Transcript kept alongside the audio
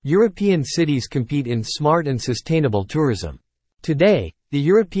European cities compete in smart and sustainable tourism. Today, the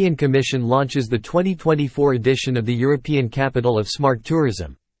European Commission launches the 2024 edition of the European Capital of Smart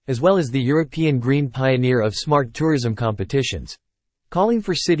Tourism, as well as the European Green Pioneer of Smart Tourism competitions, calling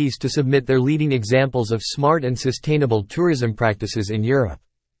for cities to submit their leading examples of smart and sustainable tourism practices in Europe.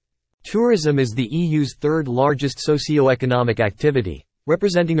 Tourism is the EU's third largest socio-economic activity,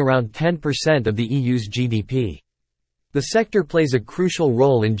 representing around 10% of the EU's GDP. The sector plays a crucial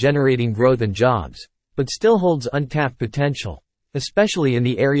role in generating growth and jobs, but still holds untapped potential, especially in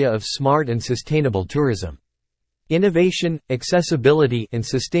the area of smart and sustainable tourism. Innovation, accessibility, and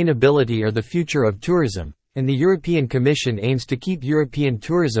sustainability are the future of tourism, and the European Commission aims to keep European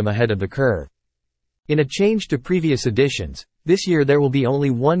tourism ahead of the curve. In a change to previous editions, this year there will be only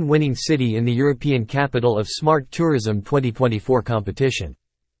one winning city in the European Capital of Smart Tourism 2024 competition.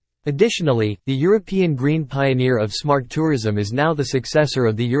 Additionally, the European Green Pioneer of Smart Tourism is now the successor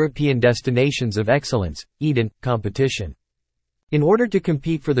of the European Destinations of Excellence (EDEN) competition. In order to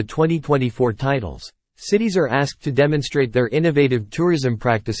compete for the 2024 titles, cities are asked to demonstrate their innovative tourism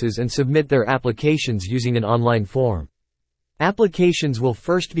practices and submit their applications using an online form. Applications will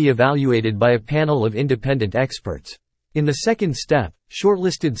first be evaluated by a panel of independent experts. In the second step,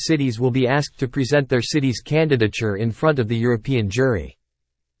 shortlisted cities will be asked to present their city's candidature in front of the European jury.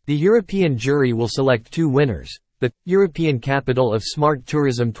 The European jury will select two winners, the European Capital of Smart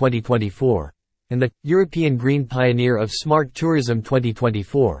Tourism 2024 and the European Green Pioneer of Smart Tourism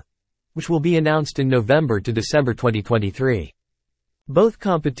 2024, which will be announced in November to December 2023. Both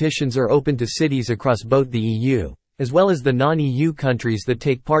competitions are open to cities across both the EU, as well as the non-EU countries that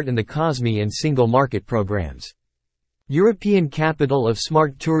take part in the COSME and Single Market programs. European Capital of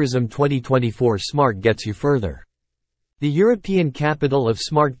Smart Tourism 2024 Smart gets you further. The European Capital of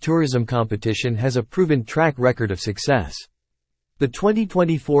Smart Tourism competition has a proven track record of success. The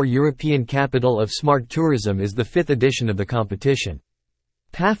 2024 European Capital of Smart Tourism is the fifth edition of the competition.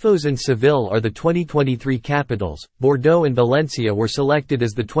 Paphos and Seville are the 2023 capitals, Bordeaux and Valencia were selected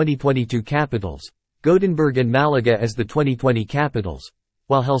as the 2022 capitals, Gothenburg and Malaga as the 2020 capitals,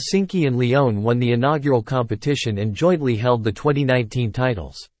 while Helsinki and Lyon won the inaugural competition and jointly held the 2019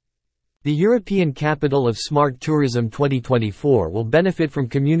 titles. The European Capital of Smart Tourism 2024 will benefit from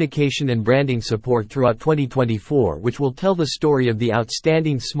communication and branding support throughout 2024, which will tell the story of the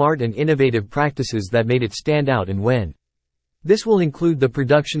outstanding smart and innovative practices that made it stand out and win. This will include the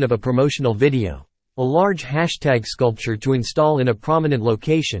production of a promotional video, a large hashtag sculpture to install in a prominent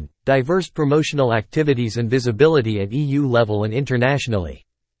location, diverse promotional activities and visibility at EU level and internationally.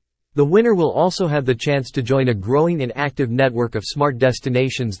 The winner will also have the chance to join a growing and active network of smart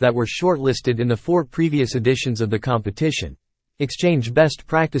destinations that were shortlisted in the 4 previous editions of the competition, exchange best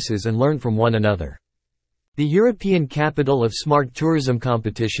practices and learn from one another. The European Capital of Smart Tourism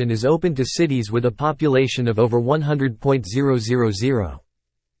competition is open to cities with a population of over 100,000.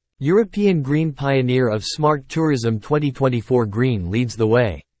 European Green Pioneer of Smart Tourism 2024 Green leads the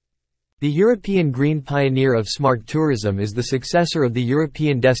way. The European Green Pioneer of Smart Tourism is the successor of the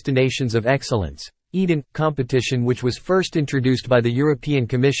European Destinations of Excellence (EDEN) competition, which was first introduced by the European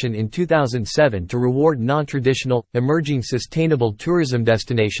Commission in 2007 to reward non-traditional, emerging sustainable tourism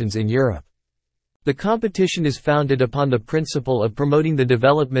destinations in Europe. The competition is founded upon the principle of promoting the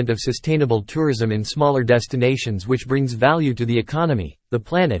development of sustainable tourism in smaller destinations, which brings value to the economy, the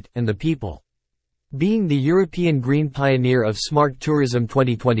planet, and the people. Being the European Green Pioneer of Smart Tourism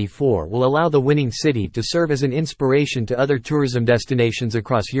 2024 will allow the winning city to serve as an inspiration to other tourism destinations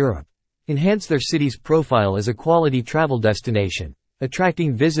across Europe, enhance their city's profile as a quality travel destination,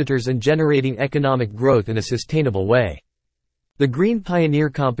 attracting visitors and generating economic growth in a sustainable way. The Green Pioneer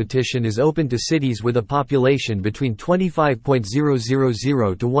competition is open to cities with a population between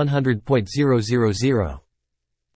 25,000 to 100,000.